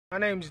My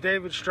name's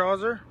David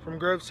Strauser from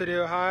Grove City,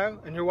 Ohio,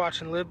 and you're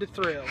watching Live to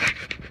Thrill.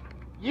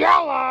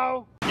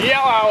 Yellow!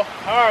 Yellow!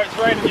 Alright, it's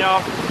raining,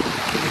 y'all.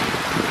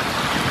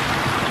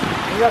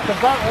 We got the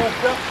boat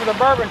hooked up for the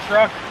bourbon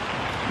truck,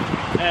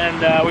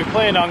 and we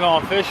planned on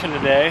going fishing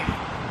today.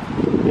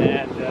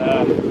 And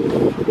I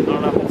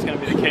don't know if it's going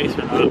to be the case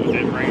or not, but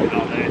it's raining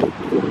all day.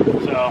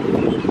 So,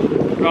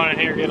 we're going in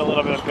here, get a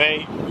little bit of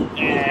bait,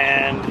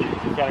 and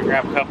got to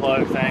grab a couple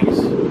other things.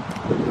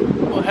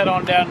 We'll head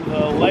on down to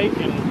the lake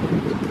and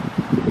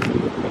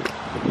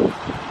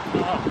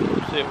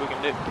see what we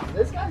can do.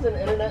 This guy's an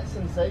internet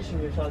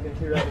sensation you're talking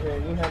to right here,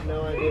 and you have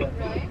no idea.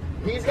 Really?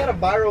 He's got a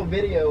viral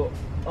video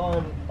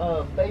on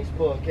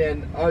Facebook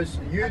and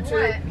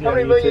YouTube. How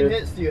many million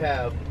hits do you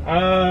have?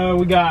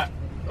 We got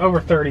over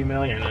 30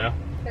 million now.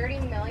 30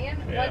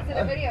 million? Yeah. What's it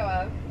a video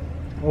of?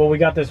 Well, we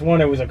got this one.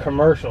 It was a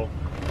commercial.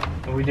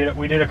 And we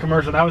did a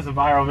commercial. That was the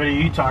viral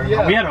video you talking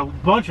about. We had a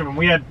bunch of them.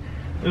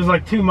 It was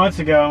like 2 months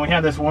ago, and we had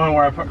this one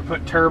where I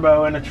put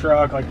turbo in the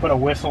truck, like put a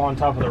whistle on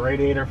top of the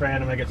radiator fan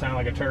to make it sound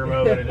like a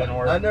turbo, but it didn't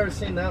work. I've never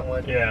seen that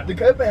one. Yeah. The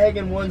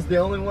Copenhagen one's the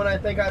only one I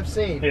think I've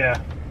seen.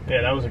 Yeah.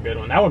 Yeah, that was a good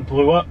one. That one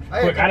blew up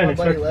quick. I didn't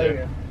expect it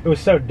to. It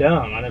was so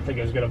dumb. I didn't think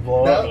it was going to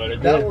blow up, but it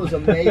did. That was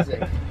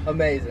amazing.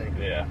 Amazing.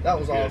 Yeah. That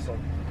was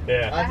awesome.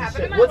 Yeah.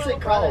 What's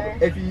it called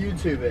if you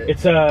YouTube it?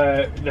 It's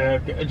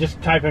just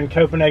type in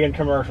Copenhagen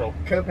commercial.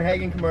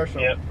 Copenhagen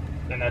commercial. Yep.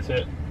 And that's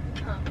it.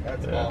 Huh.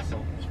 That's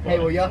awesome. Hey,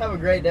 well, y'all have a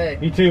great day.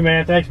 You too,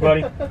 man. Thanks,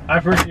 buddy. I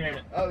appreciate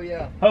it. Oh,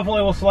 yeah.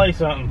 Hopefully we'll slay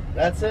something.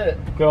 That's it.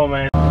 Go,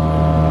 man.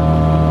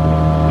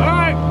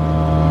 Alright.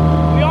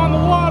 We on the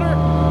water.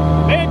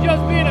 Man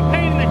just being a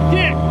pain in the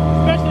dick,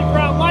 especially for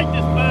how light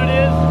this boat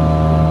is.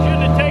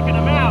 Shouldn't have taken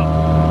him out.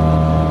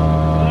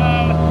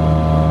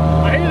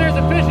 I hear there's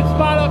a fishing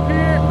spot up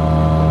here.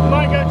 We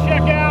might go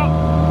check out.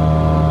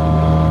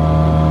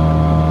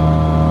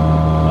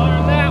 Other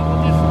than that,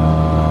 we'll just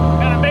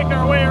kind of make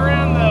our way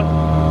around the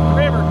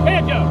river. Hey,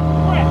 Joe.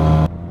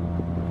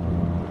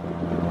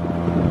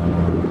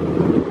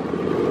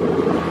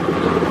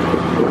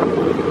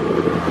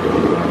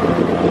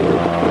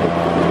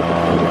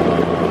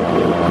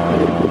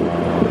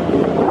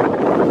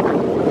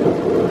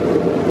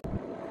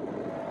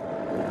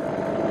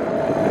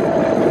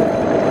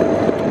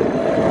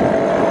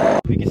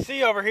 You can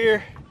see over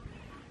here,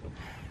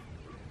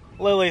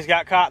 Lily's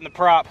got caught in the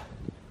prop.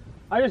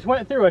 I just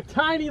went through a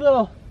tiny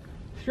little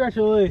stretch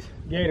of Lily's.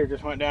 Gator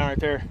just went down right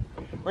there.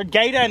 We're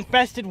gator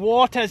infested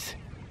waters,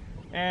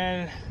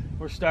 and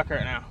we're stuck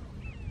right now.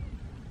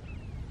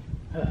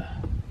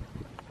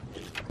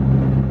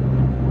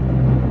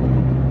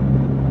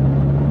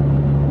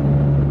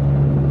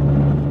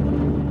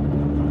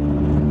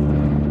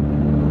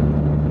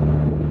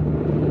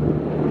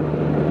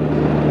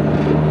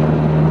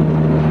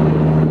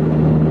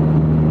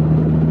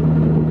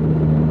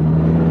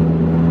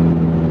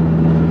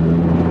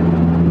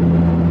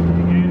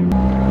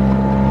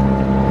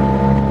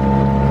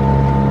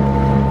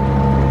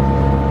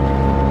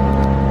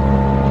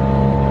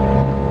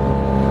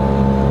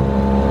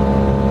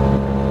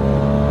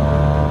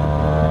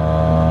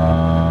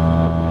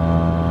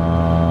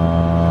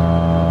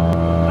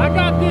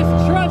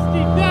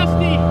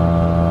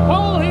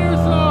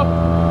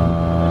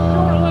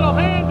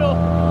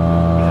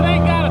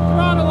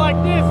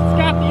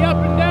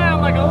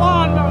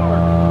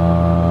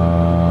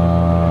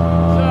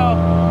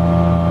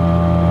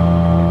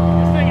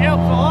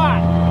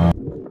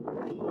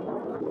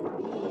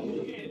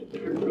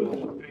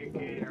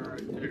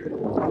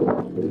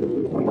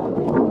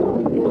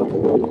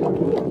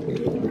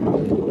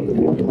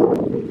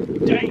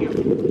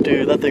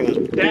 Dude, that thing was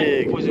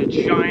big. That was a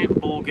giant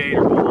bull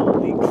gator.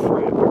 Holy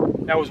crap.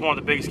 That was one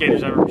of the biggest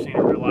gators I've ever seen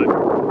in real life.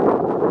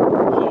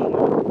 Oh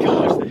my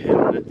gosh, the head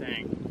on that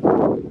thing.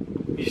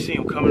 You see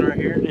him coming right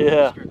here?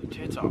 Yeah. Scared the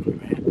tits off me,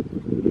 man.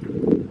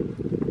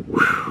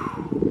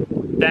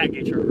 Whew. That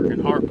gets your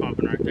freaking heart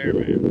pumping right there,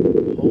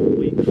 man.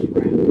 Holy crap.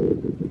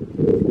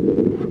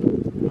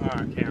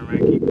 Alright,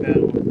 cameraman, keep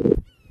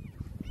paddling.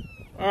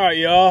 Alright,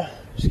 y'all.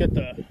 Just get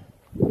the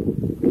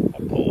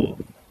pole.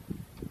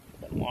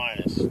 That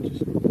line is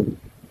just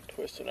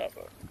twisted up.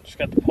 Just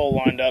got the pole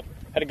lined up.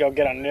 Had to go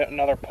get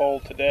another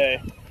pole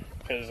today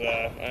because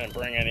I didn't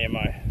bring any of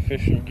my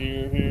fishing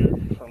gear here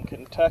from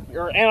Kentucky,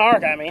 or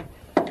Antarctica, I mean.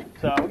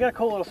 So we got a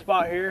cool little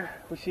spot here.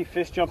 We see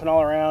fish jumping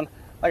all around.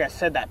 Like I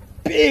said, that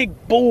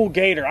big bull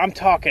gator. I'm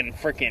talking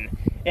freaking.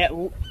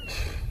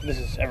 This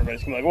is,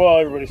 everybody's gonna be like, well,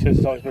 everybody says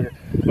it's always bigger,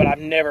 but I've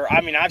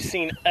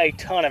seen a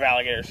ton of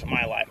alligators in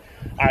my life.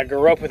 I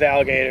grew up with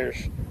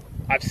alligators.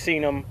 I've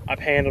seen them. I've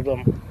handled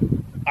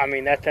them. I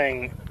mean, that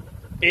thing,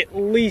 at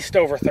least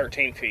over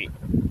 13 feet.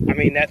 I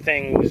mean, that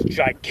thing was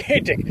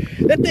gigantic.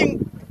 That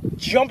thing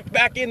jumped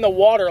back in the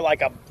water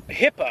like a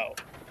hippo.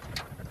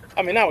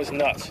 I mean, that was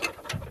nuts.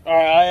 All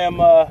right, I am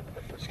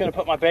just gonna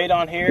put my bait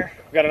on here.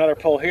 I've got another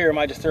pole here. I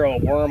might just throw a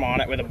worm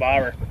on it with a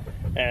bobber.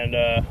 And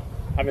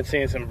I've been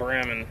seeing some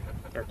brim and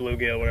or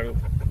bluegill, whatever,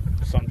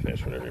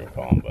 sunfish, whatever you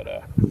call them.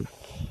 But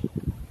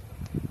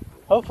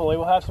hopefully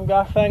we'll have some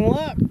gosh dang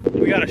luck.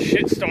 We got a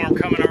shit storm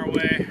coming our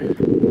way.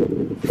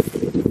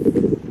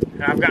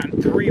 And I've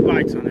gotten 3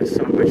 bites on this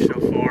sonbitch so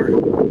far.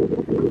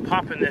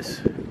 Popping this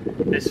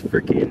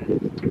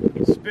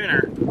freaking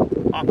spinner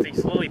off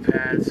these lily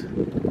pads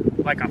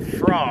like a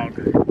frog.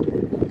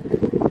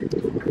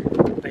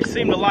 They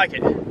seem to like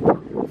it.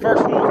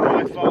 First one was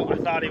my fault. I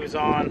thought he was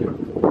on.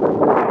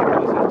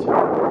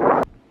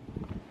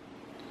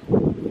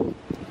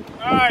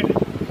 Alright,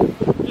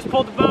 just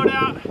pulled the boat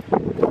out.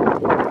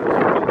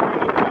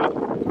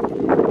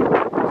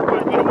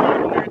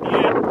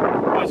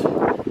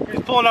 He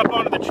was pulling up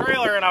onto the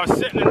trailer and I was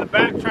sitting in the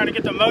back trying to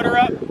get the motor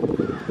up.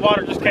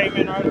 Water just came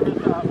in right over the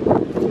top.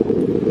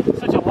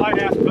 Such a light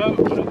ass boat.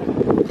 But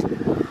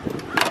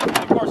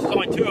of course there's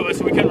only 2 of us,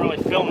 so we couldn't really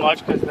film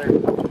much because they're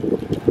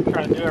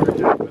trying to do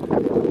everything.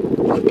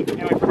 But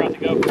anyway, forgot the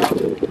GoPro.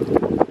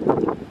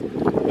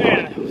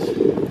 Man, it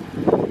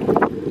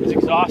was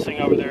exhausting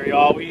over there,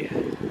 y'all.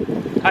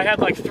 I had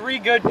like 3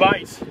 good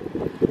bites,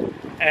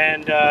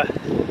 and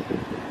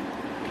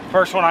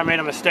first one I made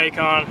a mistake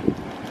on.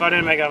 If I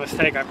didn't make a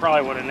mistake, I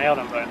probably would have nailed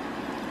him, but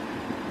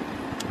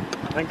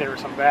I think they were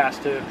some bass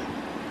too,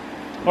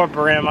 or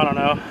brim. I don't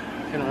know.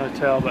 Couldn't really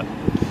tell, but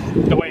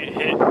the way it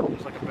hit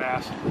was like a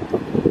bass.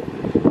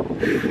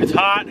 It's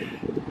hot.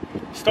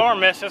 Storm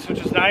missed us, which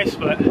is nice,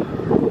 but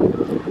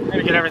I'm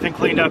gonna get everything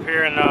cleaned up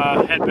here and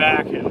head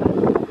back. And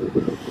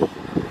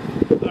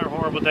another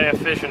horrible day of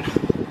fishing.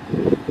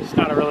 It's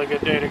not a really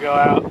good day to go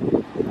out.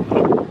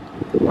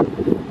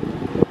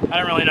 I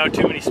don't really know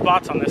too many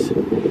spots on this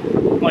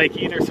lake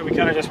either, so we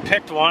kind of just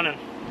picked one. And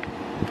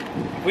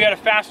if we had a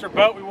faster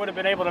boat, we would have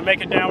been able to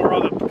make it down where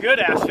all the good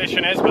ass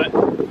fishing is, but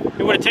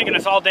it would have taken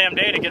us all damn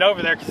day to get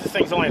over there because this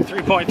thing's only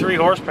 3.3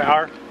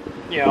 horsepower.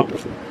 You know,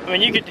 I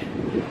mean, you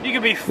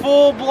could be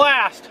full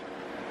blast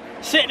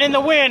sitting in the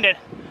wind and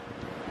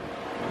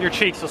your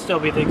cheeks will still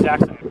be the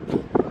exact same.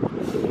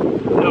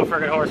 No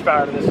friggin'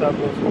 horsepower to this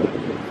subwoofer.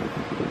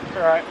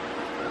 Alright.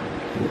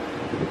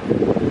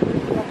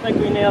 I don't think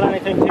we nailed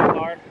anything too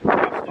hard.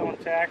 I'm still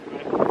intact,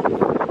 but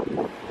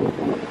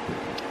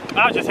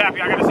I was just happy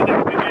I got to see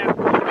that big ass.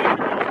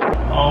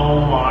 Oh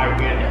my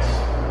goodness.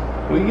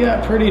 We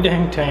got pretty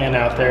dang tan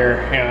out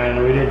there,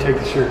 and we didn't take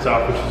the shirts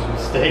off, which was a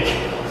mistake.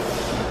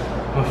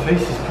 My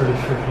face is pretty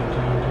freaking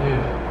tan too.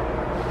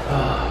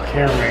 Oh,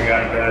 cameraman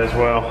got it bad as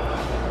well.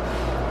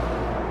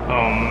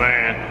 Oh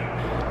man,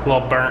 a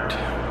little burnt.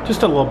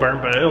 Just a little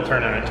burnt, but it'll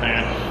turn into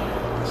tan.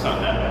 It's not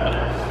that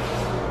bad.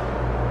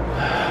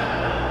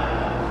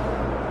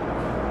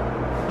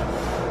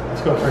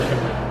 Let's go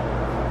freaking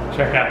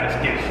check out this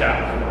gift shop.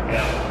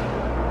 Yeah.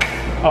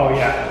 Oh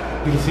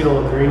yeah, you can see the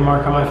little green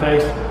mark on my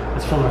face.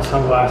 It's from my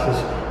sunglasses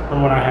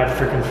from when I had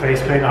freaking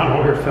face paint on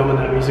when we were filming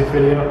that music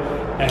video,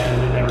 and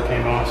it never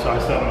came off, so I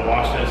still haven't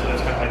washed it, so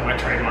that's kind of like my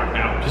trademark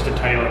now. Just a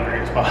tiny little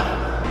green spot.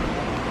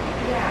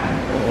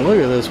 Oh, look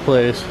at this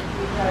place.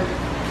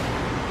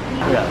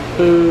 We got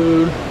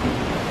food,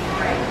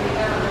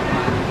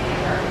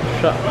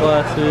 shot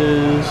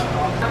glasses.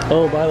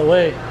 Oh, by the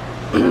way,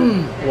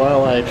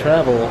 while I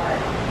travel,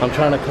 I'm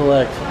trying to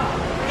collect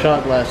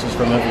shot glasses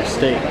from every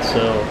state,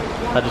 so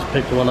I just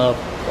picked one up.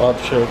 I'll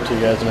have to show it to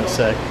you guys in a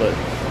sec, but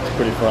it's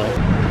pretty funny.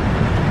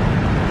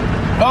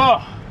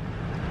 Oh!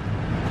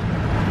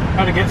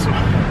 Had to get some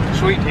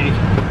sweet tea.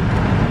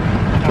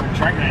 I haven't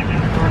drank anything,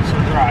 it's so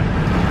dry.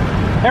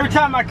 Every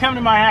time I come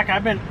to my hack,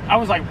 I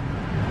was like,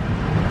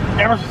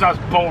 ever since I was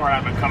born,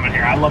 I've been coming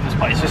here. I love this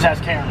place. Just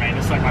ask cameraman.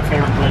 It's like my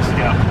favorite place to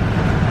go.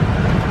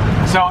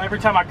 So every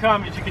time I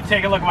come, if you can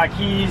take a look at my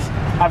keys,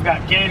 I've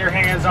got gator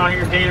hands on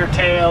here, gator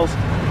tails.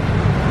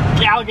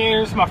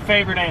 Alligators, my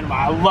favorite animal.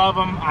 I love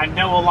them. I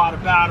know a lot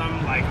about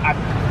them. Like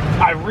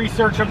I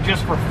research them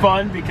just for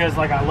fun because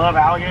like I love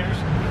alligators.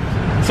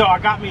 So I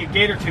got me a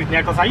gator tooth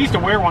necklace. I used to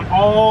wear one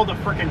all the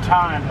freaking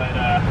time, but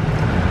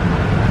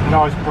it would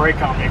always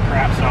break on me and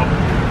crap. So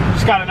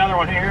just got another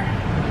one here.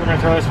 We're gonna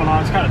throw this one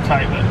on. It's kind of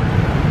tight, but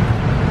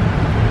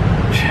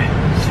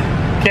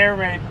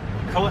cameraman.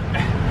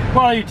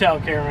 Why don't you tell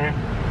cameraman?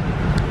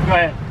 Go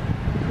ahead.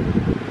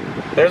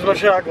 There's my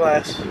shot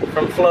glass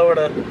from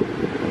Florida.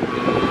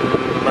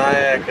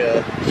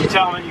 Did you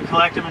tell them that you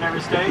collect them in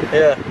every state?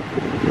 Yeah,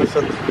 I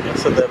said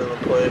that in the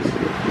place.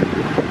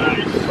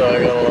 Nice. So I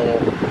got a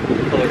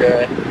little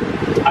guy.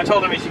 I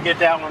told him he should get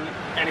that one,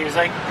 and he was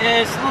like,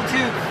 it's a little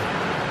too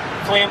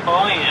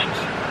flamboyant.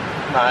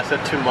 Nah, I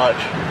said too much.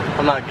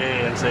 I'm not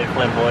gay and say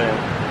flamboyant.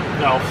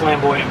 No,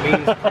 flamboyant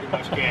means pretty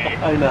much gay.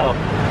 I know.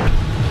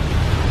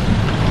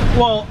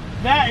 Well,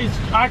 that is,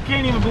 I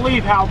can't even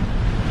believe how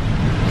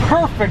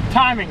perfect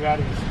timing that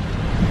is.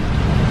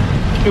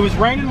 It was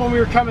raining when we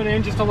were coming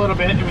in just a little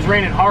bit. It was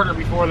raining harder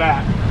before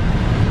that.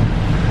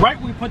 Right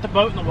when we put the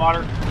boat in the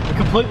water, it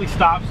completely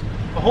stops.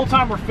 The whole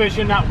time we're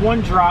fishing, not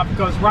one drop,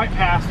 goes right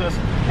past us,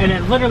 and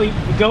then literally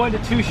we go into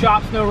 2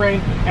 shops, no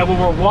rain, and when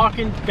we're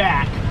walking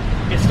back,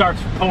 it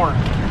starts pouring.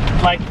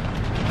 Like,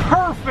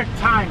 perfect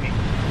timing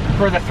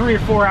for the 3 or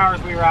 4 hours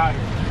we were out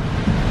here.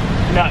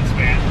 Nuts,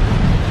 man.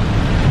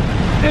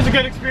 It was a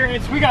good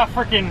experience. We got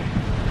freaking,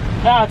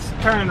 now it's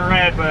turning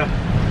red, but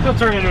it'll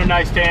turn into a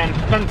nice tan.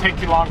 Doesn't take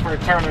too long for it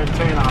to turn into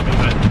tan on me,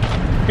 but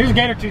here's a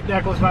gator tooth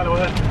necklace, by the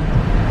way.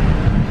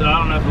 So I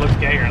don't know if it looks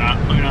gay or not.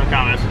 Let me know in the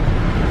comments.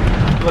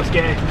 It looks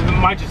gay. It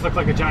might just look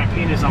like a giant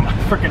penis on my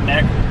freaking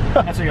neck.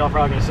 That's what y'all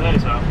probably gonna say,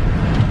 so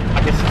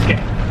I guess it's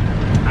gay.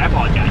 I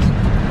apologize.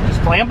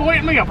 Just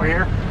flamboyant me over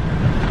here.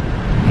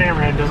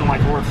 Cameraman doesn't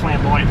like the word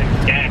flamboyant, thinks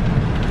it's gay.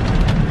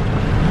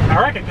 I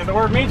reckon, because the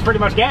word means pretty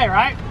much gay,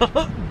 right?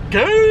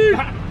 Gay!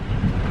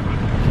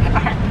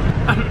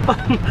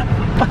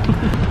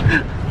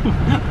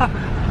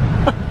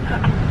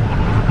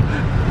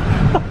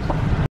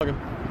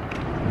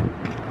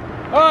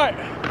 Alright,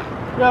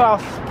 got all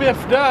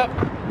spiffed up.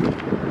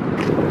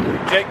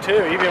 Jake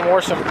too, even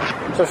wore some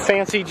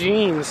fancy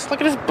jeans. Look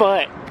at his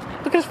butt.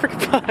 Look at his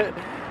freaking butt.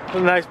 A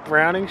nice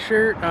browning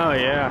shirt. Oh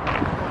yeah.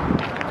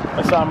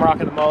 I saw him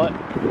rocking the mullet.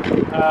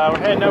 We're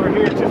heading over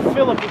here to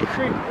Philippi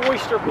Creek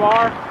Oyster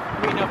Bar,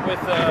 meeting up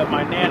with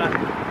my Nana,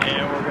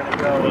 and we're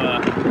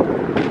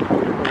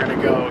gonna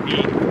go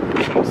eat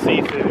some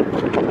seafood.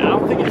 I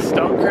don't think it's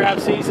stone crab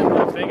season,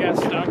 but if they got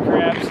stone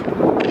crabs,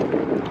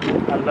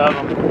 I love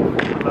them.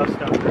 I love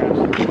stone crabs.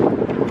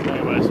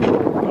 Anyways,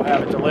 we'll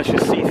have a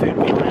delicious seafood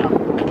meal now.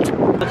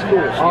 That's cool.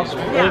 Awesome.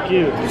 Yeah. Thank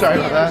you. Sorry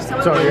about that.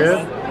 It's all good.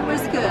 It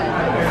was good.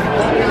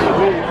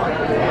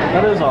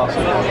 That is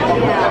awesome.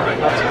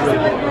 That's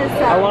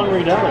great. How long were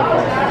you down there for?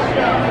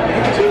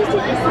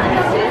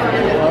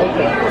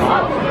 Okay.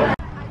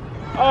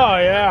 Oh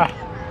yeah.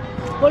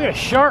 Look at a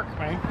shark,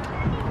 man.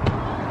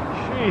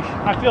 Sheesh.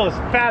 I feel as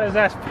fat as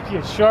that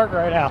freaking shark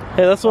right now.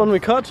 Hey, that's the one we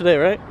caught today,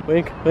 right?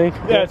 Wink, wink.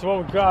 Yeah, it's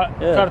what we caught.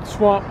 Yeah. Caught at the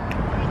swamp.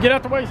 Get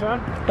out the way,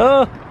 son.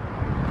 Oh.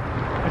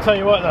 I tell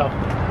you what though.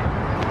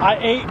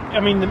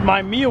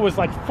 My meal was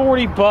like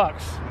 40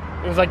 bucks.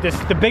 It was like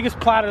the biggest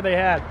platter they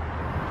had.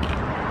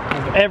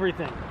 Of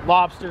everything.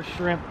 Lobster,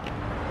 shrimp,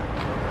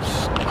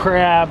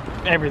 crab,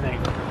 everything.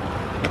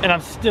 And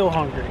I'm still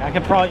hungry. I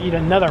could probably eat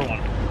another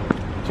one.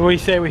 So what do you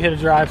say we hit a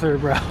drive-thru,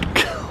 bro?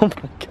 Oh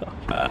my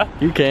god.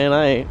 You can,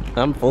 I ain't.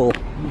 I'm full.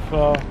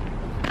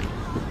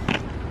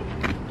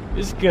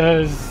 It's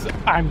because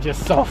I'm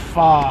just so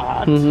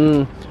fat.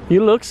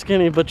 You look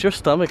skinny, but your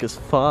stomach is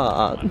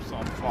fat. I'm so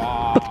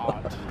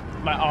fat.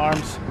 My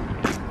arms.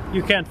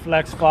 You can't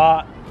flex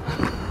fat.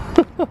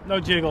 No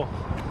jiggle.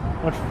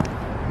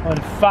 When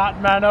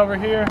fat man over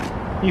here,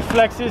 he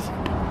flexes,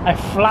 I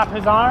flap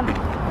his arm,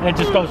 and it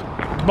just goes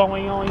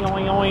boing, oing,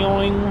 oing, oing,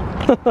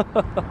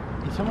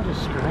 oing. Did someone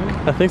just scream?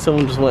 I think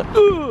someone just went,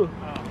 ooh. Oh.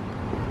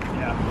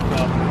 Yeah,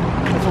 so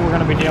that's what we're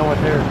gonna be dealing with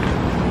here.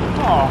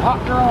 Oh,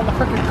 hot girl in the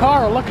freaking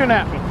car looking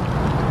at me.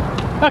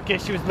 Okay,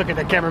 she was looking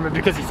at the cameraman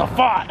because he's so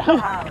fat.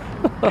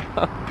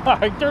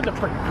 Alright, turn the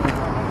freaking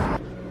camera.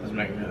 I was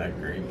making sure that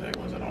green thing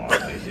wasn't on my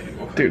face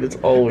anymore. Dude, it's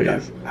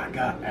always. I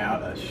got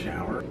out of the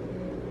shower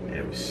and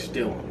it was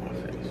still on my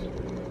face.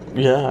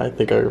 Yeah, I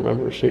think I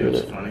remember shooting it.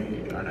 It's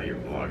funny, I know you're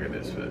vlogging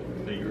this, but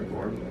do you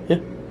record? Yeah.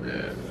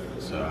 Yeah.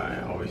 So I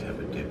always have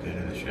a dip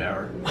in the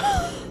shower.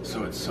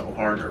 So it's so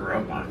hard to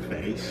rub my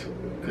face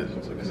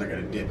because I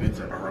gotta dip in,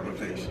 so I rub my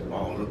face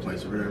all over the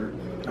place or whatever.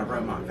 I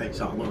rub my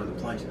face all over the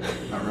place.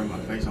 I rub my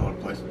face all over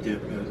the place,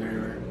 dip goes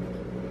everywhere.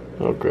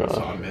 Oh god.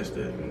 So I missed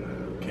it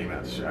and came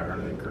out the shower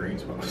and the green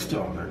spot was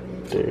still on there.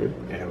 Dude.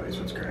 Anyways,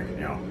 what's cracking,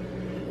 y'all?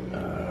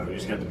 We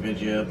just got the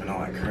video up and all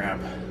that crap.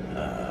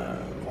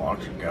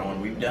 Vlogs are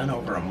going. We've done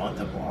over a month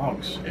of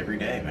vlogs every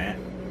day, man.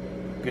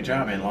 Good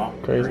job, in-law.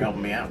 Crazy. For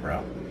helping me out,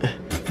 bro.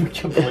 We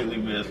completely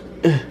missed.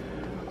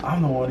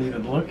 I'm the one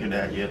even looking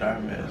at you, and I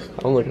missed.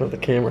 I'm looking at the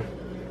camera.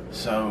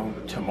 So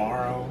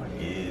tomorrow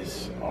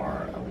is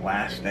our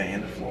last day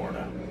in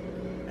Florida,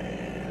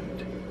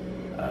 and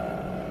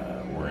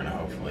we're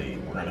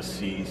gonna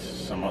see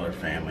some other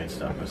family and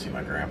stuff. Go see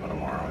my grandpa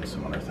tomorrow and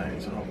some other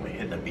things, and hopefully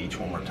hit the beach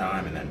one more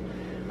time, and then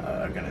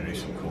gonna do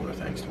some cooler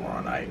things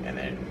tomorrow night, and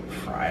then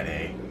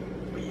Friday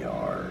we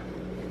are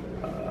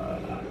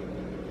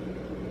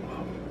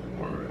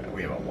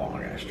we have a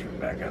long ass trip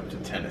back up to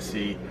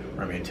Tennessee.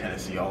 We're gonna be in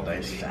Tennessee all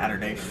day.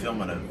 Saturday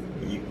filming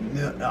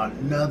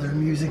another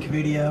music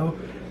video.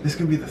 This is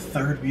gonna be the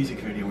third music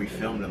video we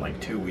filmed in like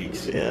 2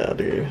 weeks. Yeah,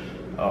 dude.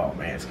 Oh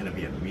man, it's gonna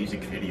be a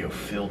music video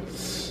filled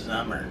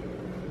summer,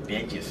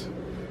 bitches.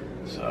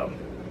 So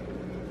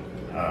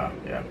yeah,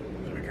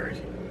 it's gonna be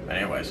crazy. But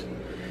anyways,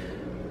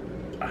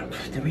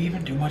 did we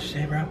even do much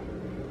today, bro?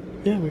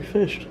 Yeah, we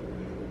fished.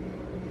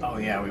 Oh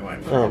yeah, we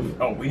went.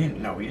 We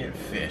didn't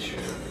fish.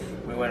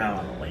 We went out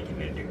on the lake and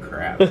didn't do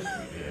crap.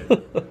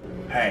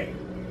 Hey,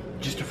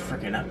 just a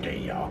freaking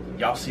update, y'all.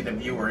 Y'all see the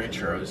viewer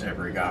intros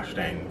every gosh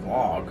dang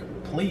vlog.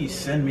 Please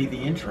send me the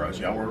intros,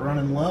 y'all. We're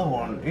running low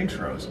on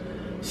intros.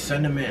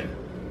 Send them in.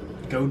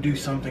 Go do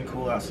something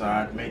cool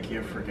outside. Make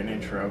you a freaking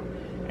intro,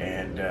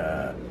 and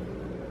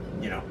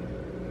you know,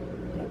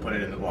 we'll put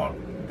it in the vlog.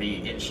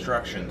 The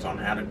instructions on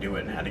how to do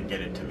it and how to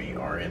get it to me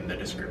are in the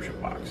description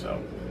box, so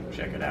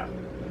check it out.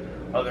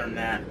 Other than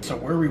that, so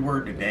where we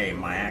were today,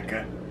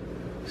 Mayaca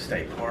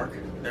State Park,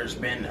 there's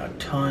been a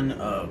ton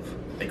of,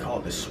 they call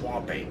it the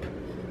swamp ape,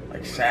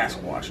 like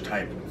Sasquatch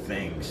type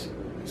things,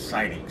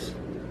 sightings,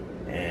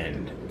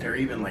 and there are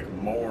even like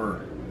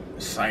more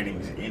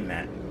sightings in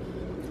that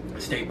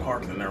state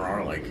park than there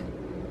are like,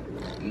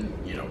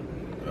 you know,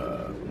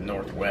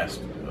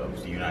 northwest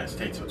of the United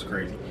States, so it's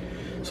crazy.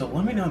 So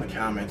let me know in the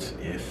comments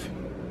if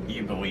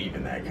you believe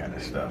in that kind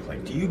of stuff.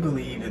 Like, do you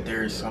believe that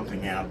there is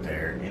something out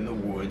there in the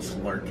woods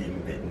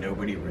lurking that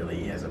nobody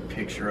really has a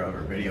picture of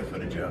or video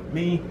footage of?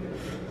 Me,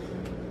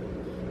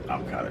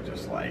 I'm kind of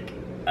just like,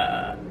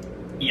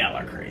 y'all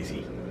are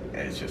crazy.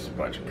 And it's just a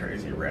bunch of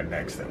crazy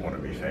rednecks that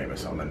want to be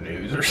famous on the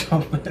news or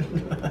something.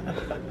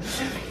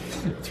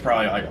 It's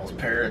probably like those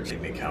parrots.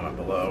 Leave me a comment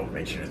below.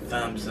 Make sure to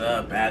thumbs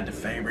up, add to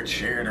favorites,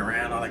 share it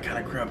around, all that kind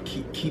of crap.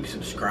 Keep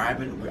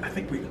subscribing. I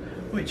think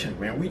let me check,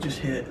 man.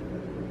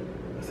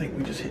 I think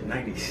we just hit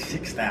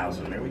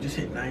 96,000, man. We just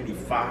hit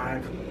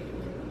 95.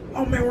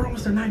 Oh man, we're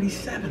almost at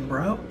 97,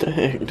 bro.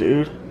 Dang,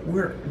 dude.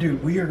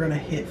 We are gonna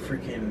hit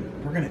freaking.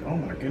 Oh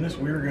my goodness,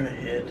 we are gonna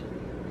hit.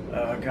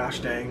 Gosh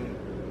dang,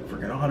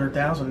 freaking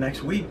 100,000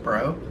 next week,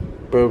 bro.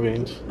 Bro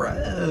beans. Bro.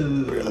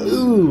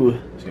 Ooh.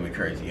 It's gonna be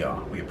crazy,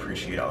 y'all. We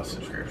appreciate all the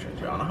subscriptions,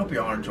 y'all. And I hope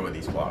y'all enjoy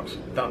these vlogs.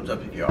 Thumbs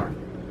up if you are.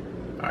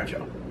 All right,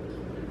 y'all.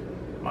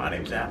 My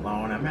name's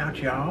Outlaw, and I'm out,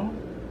 y'all.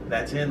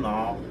 That's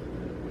in-law.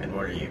 And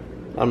what are you?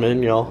 I'm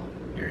in, y'all.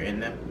 You're in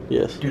them?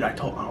 Yes. Dude, I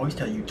always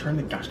tell you, turn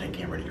the gosh dang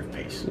camera to your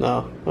face.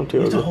 No, I'm too.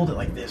 You have to hold it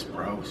like this,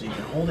 bro. So you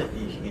can hold it.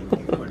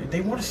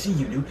 They want to see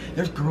you, dude.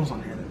 There's girls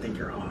on here that think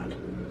you're hot.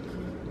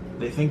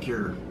 They think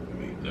you're.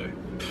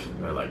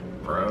 They're like,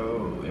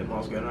 bro,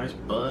 in-law's got a nice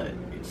butt.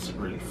 It's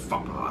really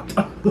fucking hot.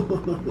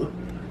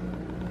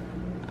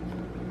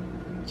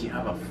 Do you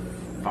have a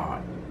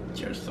fart?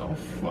 You're so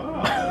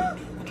fun.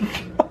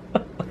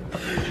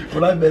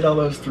 When I met all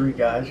those three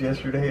guys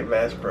yesterday at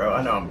Bass Pro,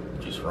 I know I'm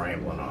just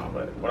rambling on,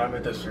 but when I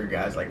met those three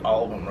guys, like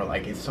all of them were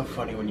like, it's so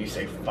funny when you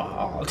say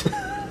fart.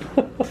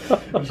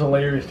 It was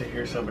hilarious to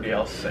hear somebody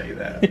else say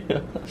that.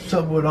 Yeah.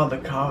 Someone on the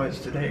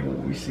comments today,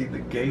 when we see the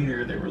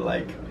gator, they were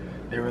like,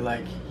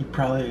 he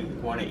probably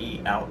want to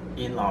eat out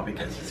in-law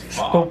because he's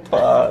fart.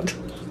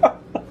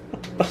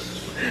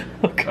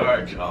 Okay. All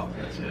right, y'all,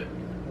 that's it.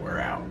 We're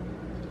out.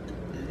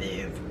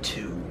 Live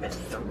to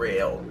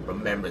thrill.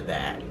 Remember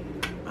that.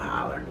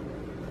 Holler.